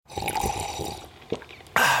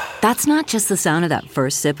That's not just the sound of that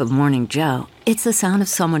first sip of Morning Joe. It's the sound of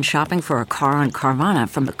someone shopping for a car on Carvana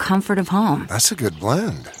from the comfort of home. That's a good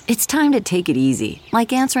blend. It's time to take it easy,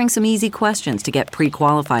 like answering some easy questions to get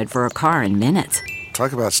pre-qualified for a car in minutes.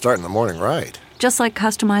 Talk about starting the morning right. Just like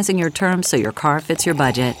customizing your terms so your car fits your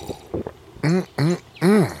budget.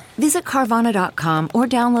 Visit Carvana.com or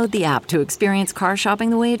download the app to experience car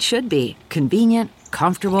shopping the way it should be. Convenient,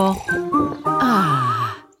 comfortable.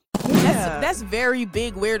 That's very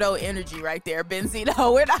big weirdo energy right there,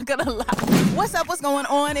 Benzino. We're not gonna lie. What's up? What's going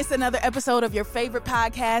on? It's another episode of your favorite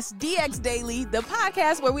podcast, DX Daily, the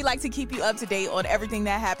podcast where we like to keep you up to date on everything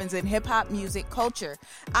that happens in hip-hop music culture.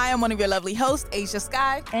 I am one of your lovely hosts, Asia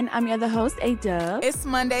Sky. And I'm your other host, A-Dub. It's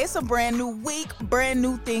Monday. It's a brand new week, brand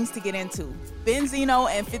new things to get into. Benzino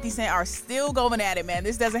and 50 Cent are still going at it, man.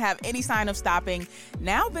 This doesn't have any sign of stopping.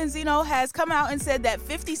 Now Benzino has come out and said that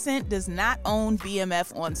 50 Cent does not own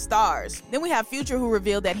BMF on Stars. Then we have Future, who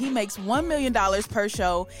revealed that he makes $1 million per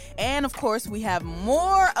show. And of course, we have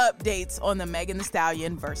more updates on the Megan Thee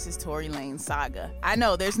Stallion versus Tory Lanez saga. I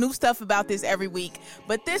know there's new stuff about this every week,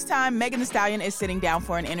 but this time Megan Thee Stallion is sitting down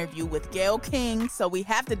for an interview with Gayle King, so we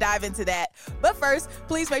have to dive into that. But first,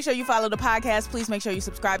 please make sure you follow the podcast. Please make sure you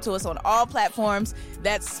subscribe to us on all platforms.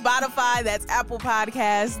 That's Spotify, that's Apple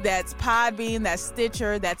Podcasts, that's Podbean, that's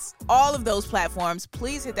Stitcher, that's all of those platforms.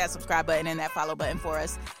 Please hit that subscribe button and that follow button for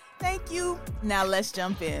us. Thank you. Now let's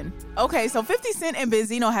jump in. Okay, so 50 Cent and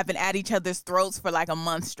Benzino have been at each other's throats for like a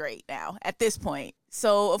month straight now at this point.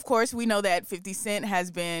 So, of course, we know that 50 Cent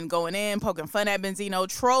has been going in, poking fun at Benzino,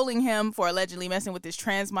 trolling him for allegedly messing with his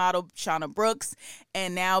trans model, Shauna Brooks.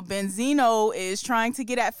 And now Benzino is trying to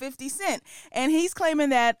get at 50 Cent. And he's claiming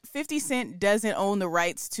that 50 Cent doesn't own the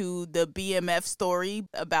rights to the BMF story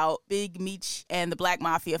about Big Meech and the Black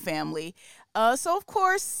Mafia family. So, of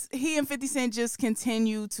course, he and 50 Cent just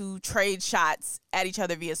continue to trade shots at each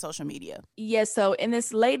other via social media. Yes, so in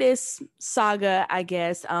this latest saga, I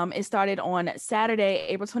guess, it started on Saturday,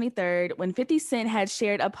 April 23rd, when 50 Cent had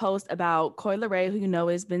shared a post about Coi Leray, who you know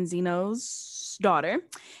is Benzino's daughter.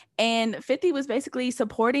 And 50 was basically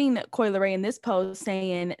supporting Coi Leray in this post,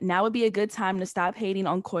 saying, now would be a good time to stop hating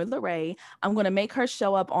on Coi Leray. I'm going to make her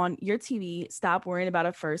show up on your TV. Stop worrying about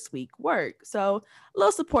her first week work. So a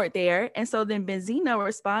little support there. And so then Benzino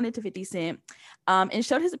responded to 50 Cent and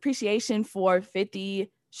showed his appreciation for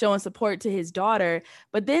 50 showing support to his daughter.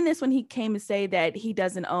 But then this when he came to say that he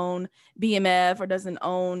doesn't own BMF or doesn't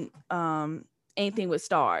own anything with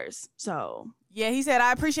Stars. So... yeah, he said,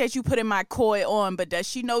 I appreciate you putting my Coi on, but does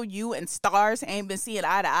she know you and Stars ain't been seeing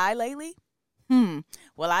eye to eye lately?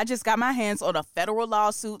 Well, I just got my hands on a federal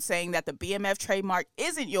lawsuit saying that the BMF trademark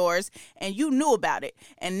isn't yours and you knew about it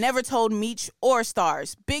and never told Meech or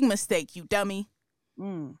Stars. Big mistake, you dummy.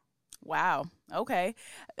 Wow. Okay.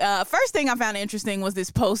 First thing I found interesting was this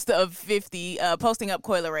post of 50 posting up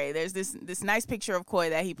Coi Leray. There's this nice picture of Coi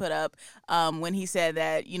that he put up when he said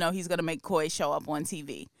that, you know, he's going to make Coi show up on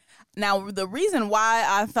TV. Now, the reason why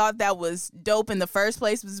I thought that was dope in the first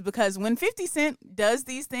place was because when 50 Cent does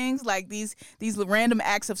these things, like these random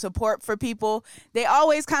acts of support for people, they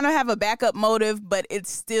always kind of have a backup motive, but it's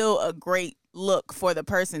still a great look for the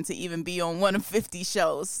person to even be on one of 50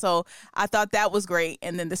 shows. So I thought that was great.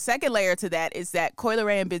 And then the second layer to that is that Coi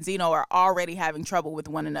Leray and Benzino are already having trouble with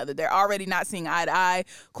one another. They're already not seeing eye to eye.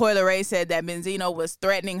 Coi Leray said that Benzino was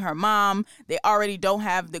threatening her mom. They already don't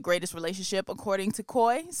have the greatest relationship, according to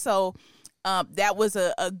Coi. So that was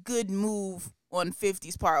a good move on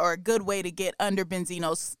 50's part, or a good way to get under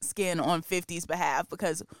Benzino's skin on 50's behalf,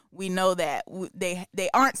 because we know that they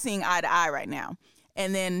aren't seeing eye to eye right now.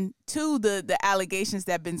 And then, two, the allegations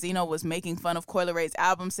that Benzino was making fun of Coi Leray's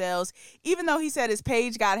album sales, even though he said his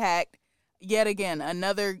page got hacked. Yet again,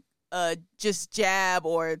 another just jab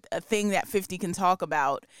or a thing that 50 can talk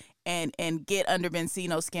about and get under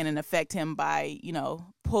Benzino's skin and affect him by, you know,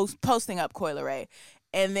 posting up Coi Leray.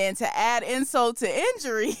 And then to add insult to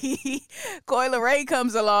injury, Coi Leray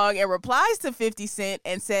comes along and replies to 50 Cent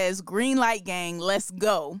and says, "Green light gang, let's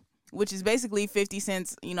go," which is basically 50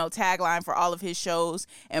 Cent's, you know, tagline for all of his shows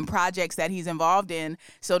and projects that he's involved in.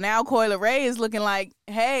 So now Coi Leray is looking like,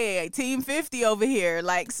 hey, Team 50 over here.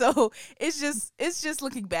 Like, so it's just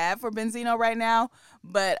looking bad for Benzino right now.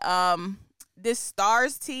 But this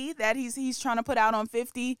Stars tee that he's trying to put out on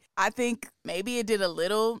 50, I think maybe it did a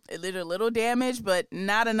little damage, but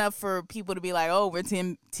not enough for people to be like, oh, we're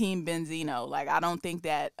team Benzino. Like, I don't think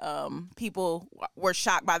that people were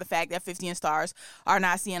shocked by the fact that 50 and Stars are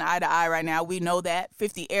not seeing eye to eye right now. We know that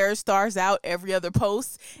 50 airs Stars out every other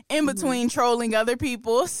post in between trolling other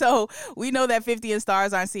people. So we know that 50 and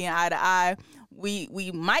Stars aren't seeing eye to eye.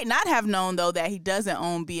 We might not have known, though, that he doesn't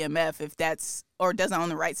own BMF or doesn't own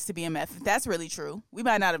the rights to BMF. If that's really true, we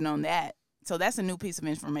might not have known that. So that's a new piece of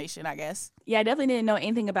information, I guess. Yeah, I definitely didn't know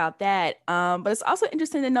anything about that. But it's also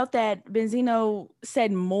interesting to note that Benzino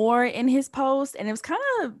said more in his post, and it was kind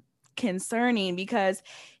of concerning because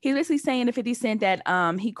he's basically saying to 50 Cent that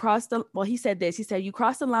he said this. He said, "You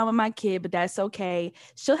crossed the line with my kid, but that's okay.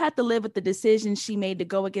 She'll have to live with the decision she made to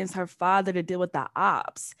go against her father to deal with the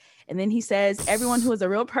ops." And then he says, "Everyone who is a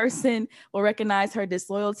real person will recognize her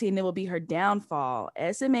disloyalty and it will be her downfall.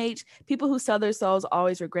 SMH, people who sell their souls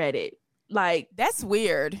always regret it." Like, that's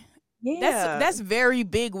weird. Yeah, that's very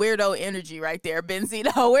big weirdo energy right there,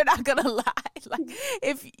 Benzino. We're not gonna lie. Like,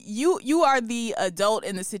 if you are the adult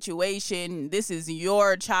in the situation, this is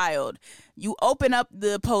your child. You open up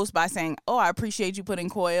the post by saying, "Oh, I appreciate you putting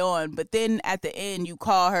Koi on," but then at the end you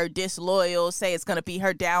call her disloyal, say it's gonna be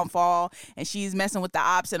her downfall, and she's messing with the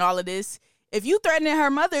ops and all of this. If you threatening her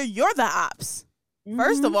mother, you're the ops.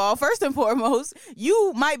 Mm-hmm. First and foremost,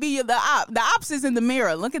 you might be the op. The ops is in the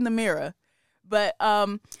mirror. Look in the mirror. But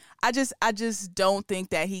I just don't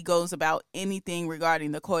think that he goes about anything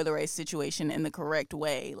regarding the Coi Leray situation in the correct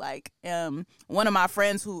way. Like, one of my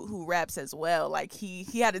friends who raps as well, like he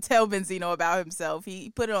had to tell Benzino about himself.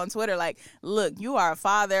 He put it on Twitter like, "Look, you are a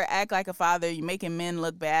father. Act like a father. You're making men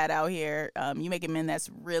look bad out here. You making men that's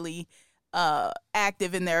really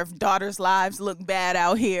active in their daughters' lives look bad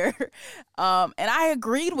out here." And I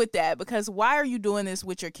agreed with that, because why are you doing this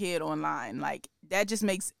with your kid online? Like, that just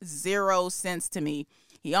makes zero sense to me.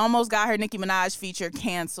 He almost got her Nicki Minaj feature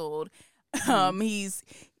canceled. He's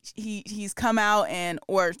come out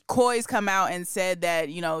or Koi's come out and said that,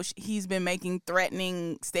 he's been making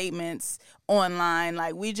threatening statements online.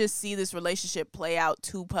 Like, we just see this relationship play out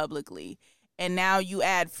too publicly. And now you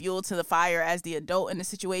add fuel to the fire as the adult in the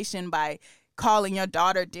situation by calling your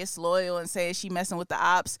daughter disloyal and saying she messing with the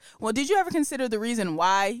ops. Well, did you ever consider the reason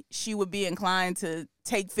why she would be inclined to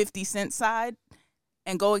take 50 Cent's side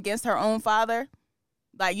and go against her own father?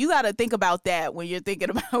 Like, you got to think about that when you're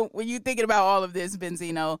thinking about all of this,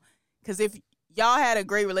 Benzino. Because if y'all had a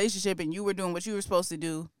great relationship and you were doing what you were supposed to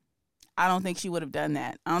do, I don't think she would have done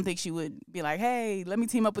that. I don't think she would be like, "Hey, let me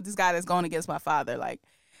team up with this guy that's going against my father." Like,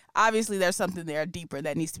 obviously there's something there deeper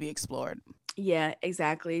that needs to be explored. Yeah,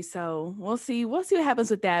 exactly. So we'll see what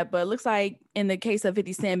happens with that. But it looks like in the case of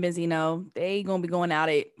 50 Cent, Benzino, they gonna be going at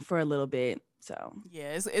it for a little bit. So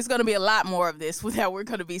yeah, it's gonna be a lot more of this that we're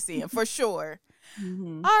gonna be seeing for sure.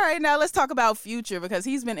 Mm-hmm. All right, now let's talk about Future, because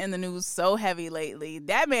he's been in the news so heavy lately.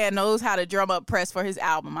 That man knows how to drum up press for his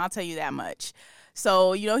album, I'll tell you that much.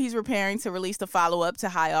 So, he's preparing to release the follow-up to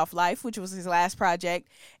High Off Life, which was his last project.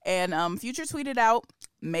 And Future tweeted out,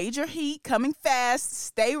 "Major heat coming fast.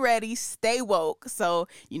 Stay ready. Stay woke." So,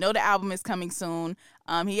 the album is coming soon.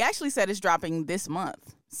 He actually said it's dropping this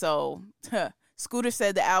month. So, Scooter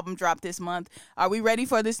said the album dropped this month. Are we ready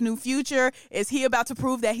for this new Future? Is he about to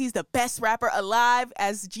prove that he's the best rapper alive,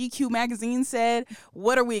 as GQ magazine said?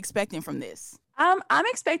 What are we expecting from this? I'm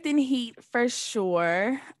expecting heat for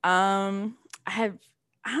sure. I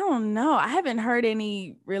don't know. I haven't heard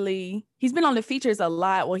any really. He's been on the features a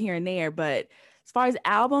lot, well, here and there, but as far as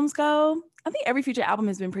albums go, I think every Future album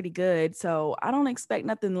has been pretty good. So I don't expect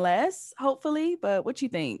nothing less, hopefully. But what you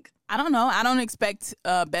think? I don't know. I don't expect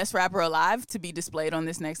Best Rapper Alive to be displayed on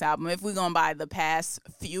this next album. If we're going by the past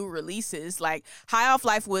few releases, like High Off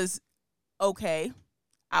Life was okay.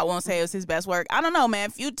 I won't say it was his best work. I don't know,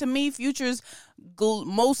 man. To me, Future's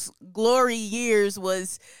most glory years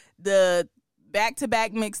was the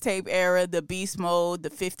back-to-back mixtape era, the Beast Mode, the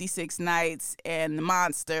 56 Nights, and the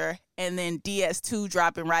Monster, and then DS2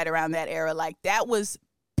 dropping right around that era. Like, that was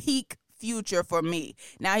peak Future for me.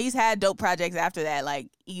 Now, he's had dope projects after that, like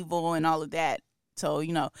Evil and all of that. So,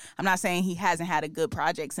 I'm not saying he hasn't had a good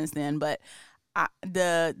project since then, but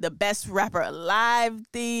the Best Rapper Alive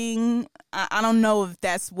thing, I don't know if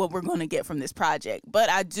that's what we're going to get from this project, but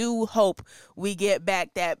I do hope we get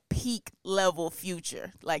back that peak level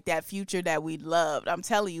Future, like that Future that we loved. I'm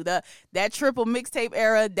telling you, that triple mixtape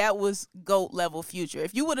era, that was GOAT level Future.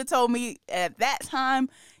 If you would have told me at that time,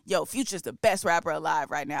 Future's the best rapper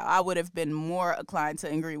alive right now, I would have been more inclined to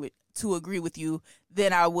agree with you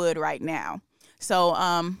than I would right now. So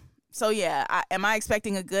yeah, am I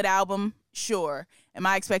expecting a good album? Sure. Am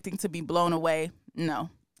I expecting to be blown away? No.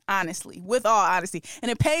 Honestly, with all honesty. And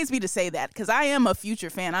it pains me to say that, because I am a Future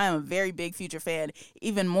fan. I am a very big Future fan.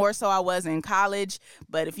 Even more so I was in college.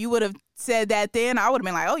 But if you would have said that then, I would have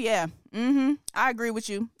been like, oh yeah, I agree with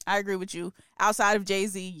you. Outside of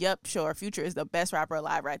Jay-Z, yep, sure, Future is the best rapper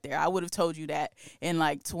alive right there. I would have told you that in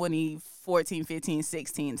like 2014, 15,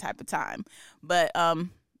 16 type of time. But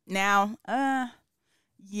Now,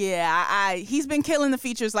 yeah, he's been killing the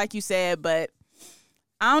features like you said, but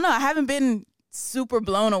I don't know. I haven't been super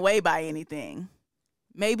blown away by anything.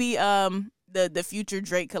 Maybe the Future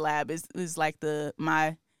Drake collab is like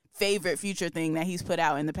my favorite Future thing that he's put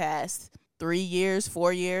out in the past 3 years,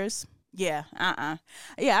 4 years. Yeah,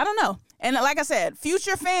 yeah, I don't know. And like I said,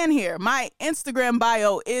 Future fan here. My Instagram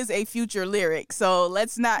bio is a Future lyric, so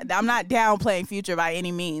I'm not downplaying Future by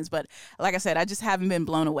any means, but like I said, I just haven't been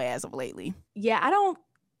blown away as of lately. Yeah, I don't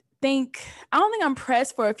think I'm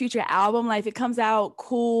pressed for a Future album. Like, if it comes out,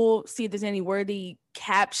 cool, see if there's any worthy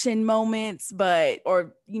caption moments,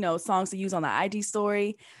 or songs to use on the IG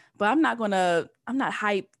story. But I'm not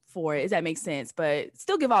hyped for it, if that makes sense. But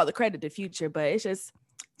still give all the credit to Future. But it's just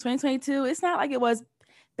 2022. It's not like it was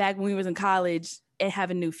back when we was in college and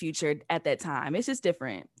having new Future at that time. It's just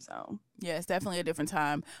different. So yeah, it's definitely a different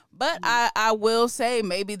time. But I will say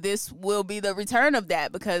maybe this will be the return of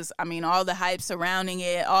that, because I mean, all the hype surrounding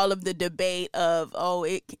it, all of the debate of,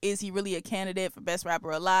 is he really a candidate for Best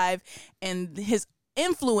Rapper Alive? And his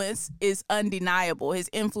influence is undeniable. His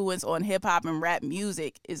influence on hip hop and rap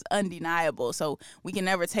music is undeniable. So we can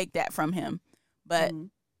never take that from him. But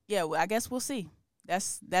yeah, I guess we'll see.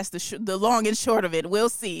 That's the long and short of it. We'll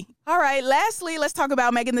see. All right. Lastly, let's talk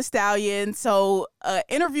about Megan Thee Stallion. So,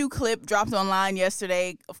 interview clip dropped online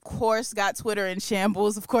yesterday. Of course, got Twitter in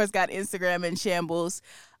shambles. Of course, got Instagram in shambles.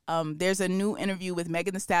 There's a new interview with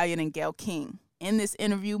Megan Thee Stallion and Gayle King. In this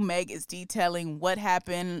interview, Meg is detailing what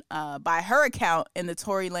happened by her account in the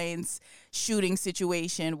Tory Lanez shooting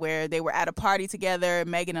situation, where they were at a party together.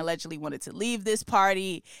 Megan allegedly wanted to leave this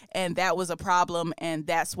party, and that was a problem, and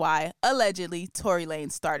that's why allegedly Tory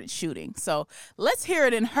Lanez started shooting. So let's hear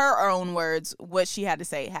it in her own words, what she had to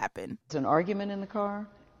say happened. It's an argument in the car?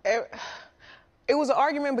 It was an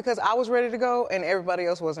argument because I was ready to go and everybody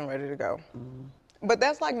else wasn't ready to go. But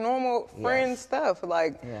that's like normal friend stuff.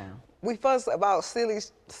 Like, we fuss about silly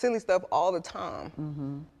stuff all the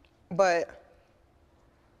time. But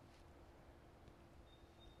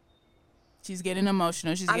she's getting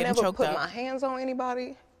emotional. She's getting choked up. I never put my hands on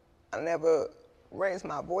anybody. I never raised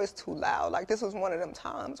my voice too loud. Like, this was one of them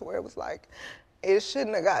times where it was like, it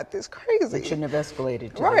shouldn't have got this crazy. It shouldn't have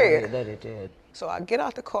escalated to the way that it did. So I get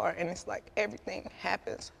out the car and it's like everything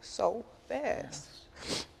happens so fast.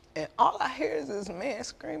 And all I hear is this man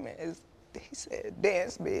screaming, he said,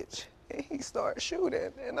 "Dance, bitch." And he started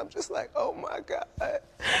shooting. And I'm just like, oh my God.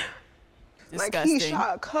 Disgusting. Like, he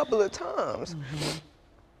shot a couple of times.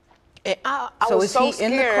 And I so was so is he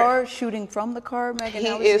scared. in the car shooting from the car, Megan?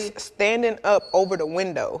 He is standing up over the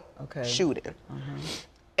window shooting.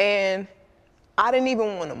 And I didn't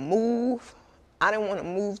even want to move. I didn't want to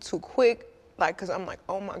move too quick. Like, cause I'm like,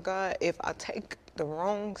 oh my God, if I take the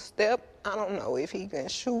wrong step, I don't know if he can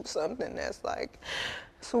shoot something that's like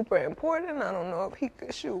super important. I don't know if he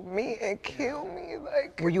could shoot me and kill me.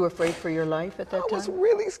 Like, were you afraid for your life at that time? I was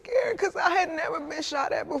really scared because I had never been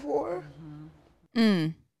shot at before.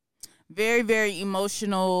 Very, very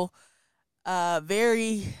emotional.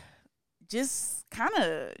 Very, just kind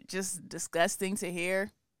of just disgusting to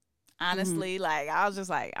hear. Honestly, like, I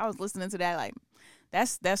was listening to that, like,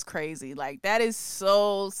 that's crazy. Like, that is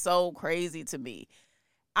so crazy to me.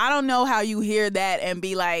 I don't know how you hear that and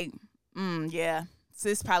be like, yeah,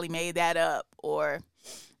 sis probably made that up, or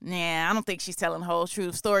nah, I don't think she's telling the whole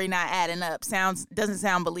truth. Story not adding up. Doesn't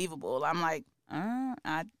sound believable. I'm like,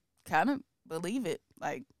 I kind of believe it.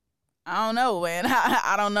 Like, I don't know, man.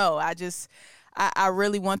 I don't know. I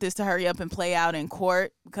really want this to hurry up and play out in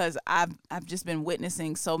court, because I've just been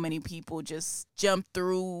witnessing so many people just jump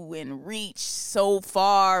through and reach so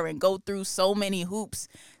far and go through so many hoops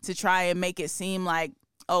to try and make it seem like,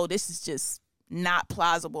 oh, this is just not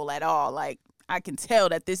plausible at all. Like, I can tell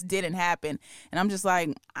that this didn't happen. And I'm just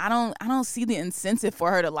like, I don't see the incentive for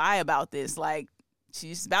her to lie about this. Like,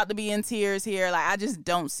 she's about to be in tears here. Like, I just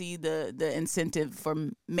don't see the incentive for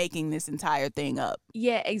making this entire thing up.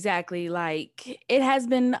 Yeah, exactly. Like, it has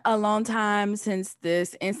been a long time since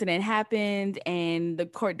this incident happened, and the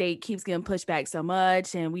court date keeps getting pushed back so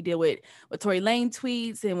much. And we deal with what Tory Lanez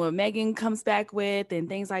tweets and what Megan comes back with and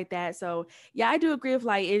things like that. So yeah, I do agree with,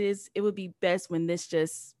 like, it would be best when this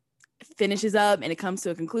just finishes up and it comes to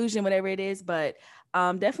a conclusion, whatever it is. But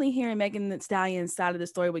definitely hearing Megan Thee Stallion's side of the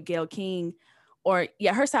story with Gayle King, or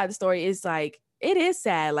her side of the story, is like, it is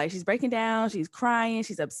sad. Like, she's breaking down, she's crying,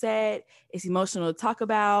 she's upset. It's emotional to talk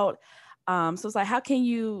about. So it's like, how can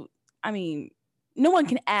you, no one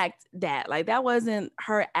can act that. Like, that wasn't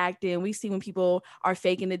her acting. We see when people are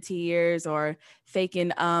faking the tears or faking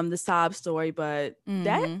the sob story, but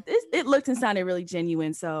it looked and sounded really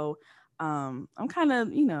genuine. So I'm kind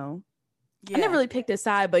of, I never really picked a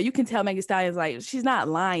side, but you can tell Megan Thee Stallion's like, she's not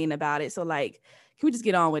lying about it. So like, can we just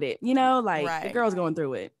get on with it? You know, like the girl's going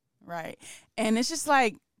through it. Right. And it's just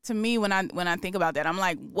like, to me, when I think about that, I'm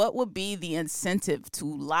like, what would be the incentive to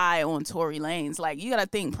lie on Tory Lanez? Like, you got to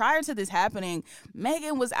think, prior to this happening,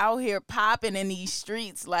 Megan was out here popping in these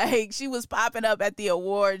streets. Like, she was popping up at the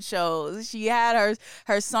award shows. She had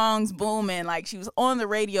her songs booming. Like, she was on the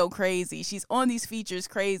radio crazy. She's on these features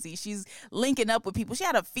crazy. She's linking up with people. She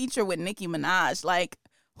had a feature with Nicki Minaj. Like,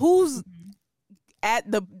 who's at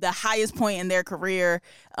the highest point in their career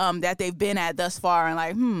that they've been at thus far, and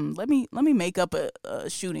like, let me make up a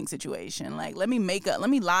shooting situation. Like, let me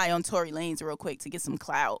lie on Tory Lanez real quick to get some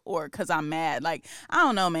clout, or because I'm mad. Like, I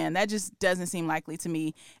don't know, man. That just doesn't seem likely to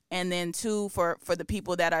me. And then two, for the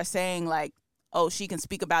people that are saying like, oh, she can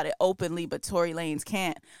speak about it openly, but Tory Lanez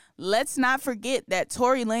can't. Let's not forget that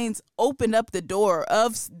Tory Lanez opened up the door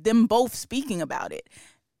of them both speaking about it.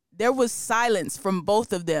 There was silence from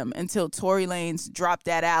both of them until Tory Lanez dropped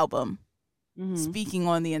that album, speaking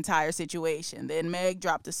on the entire situation. Then Meg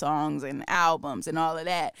dropped the songs and albums and all of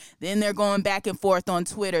that. Then they're going back and forth on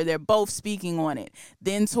Twitter. They're both speaking on it.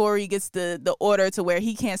 Then Tory gets the order to where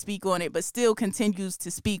he can't speak on it, but still continues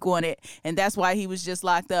to speak on it. And that's why he was just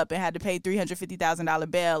locked up and had to pay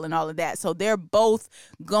 $350,000 bail and all of that. So they're both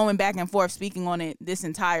going back and forth speaking on it this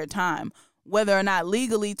entire time. Whether or not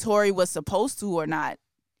legally Tory was supposed to or not,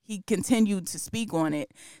 he continued to speak on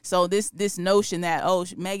it. So this notion that, oh,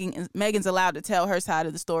 Megan's allowed to tell her side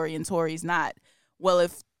of the story and Tory's not. Well,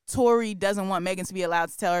 if Tory doesn't want Megan to be allowed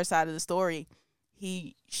to tell her side of the story,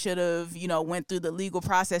 he should have, went through the legal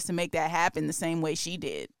process to make that happen the same way she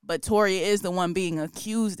did. But Tory is the one being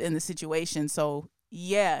accused in the situation. So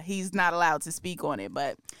yeah, he's not allowed to speak on it.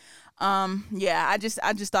 But I just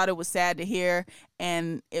thought it was sad to hear.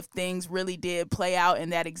 And if things really did play out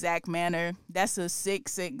in that exact manner, that's a sick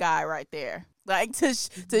guy right there. Like, to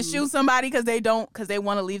shoot somebody because they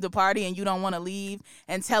want to leave the party and you don't want to leave,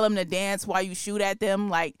 and tell them to dance while you shoot at them.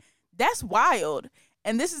 Like, that's wild.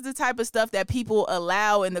 And this is the type of stuff that people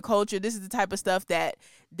allow in the culture. This is the type of stuff that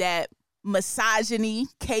misogyny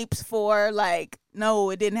capes for. Like, no,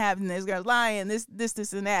 it didn't happen. This girl's lying. This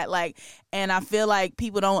and that. Like, and I feel like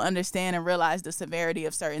people don't understand and realize the severity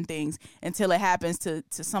of certain things until it happens to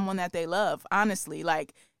someone that they love. Honestly,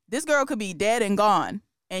 like, this girl could be dead and gone,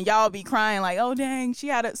 and y'all be crying like, oh dang, she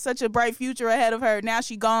had such a bright future ahead of her. Now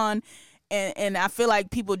she gone. And I feel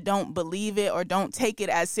like people don't believe it or don't take it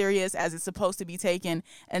as serious as it's supposed to be taken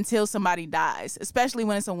until somebody dies, especially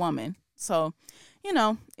when it's a woman. So,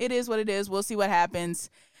 it is what it is. We'll see what happens.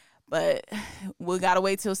 But we got to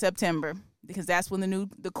wait till September, because that's when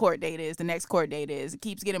the court date is. The next court date is. It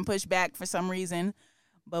keeps getting pushed back for some reason,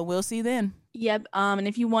 but we'll see then. Yep. And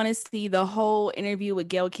if you want to see the whole interview with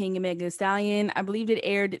Gayle King and Megan Thee Stallion, I believe it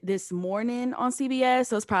aired this morning on CBS.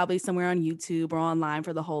 So it's probably somewhere on YouTube or online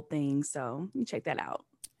for the whole thing. So you check that out.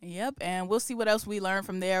 Yep, and we'll see what else we learn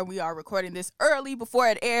from there. We are recording this early before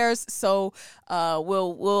it airs, so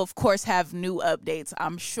we'll of course have new updates,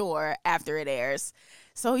 I'm sure, after it airs.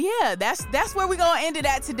 So yeah, that's where we're gonna end it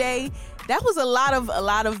at today. That was a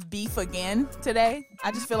lot of beef again today. I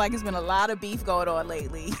just feel like it's been a lot of beef going on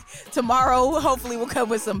lately. Tomorrow, hopefully, we'll come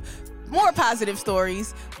with some more positive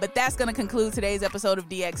stories. But that's going to conclude today's episode of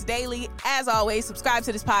DX Daily. As always, subscribe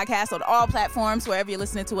to this podcast on all platforms, wherever you're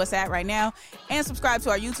listening to us at right now. And subscribe to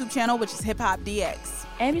our YouTube channel, which is Hip Hop DX.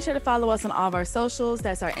 And be sure to follow us on all of our socials.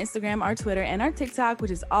 That's our Instagram, our Twitter, and our TikTok,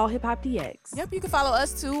 which is all Hip Hop DX. Yep, you can follow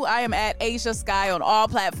us too. I am at Asia Sky on all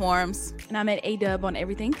platforms. And I'm at ADub on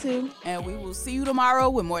everything too. And we will see you tomorrow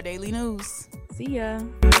with more daily news. See ya.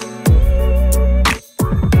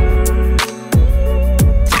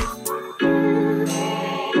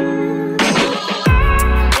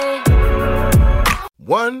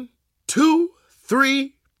 One, 2,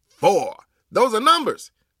 3, 4. Those are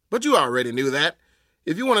numbers. But you already knew that.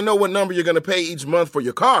 If you want to know what number you're going to pay each month for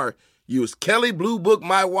your car, use Kelly Blue Book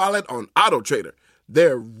My Wallet on Auto Trader.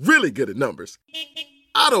 They're really good at numbers.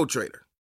 Auto Trader.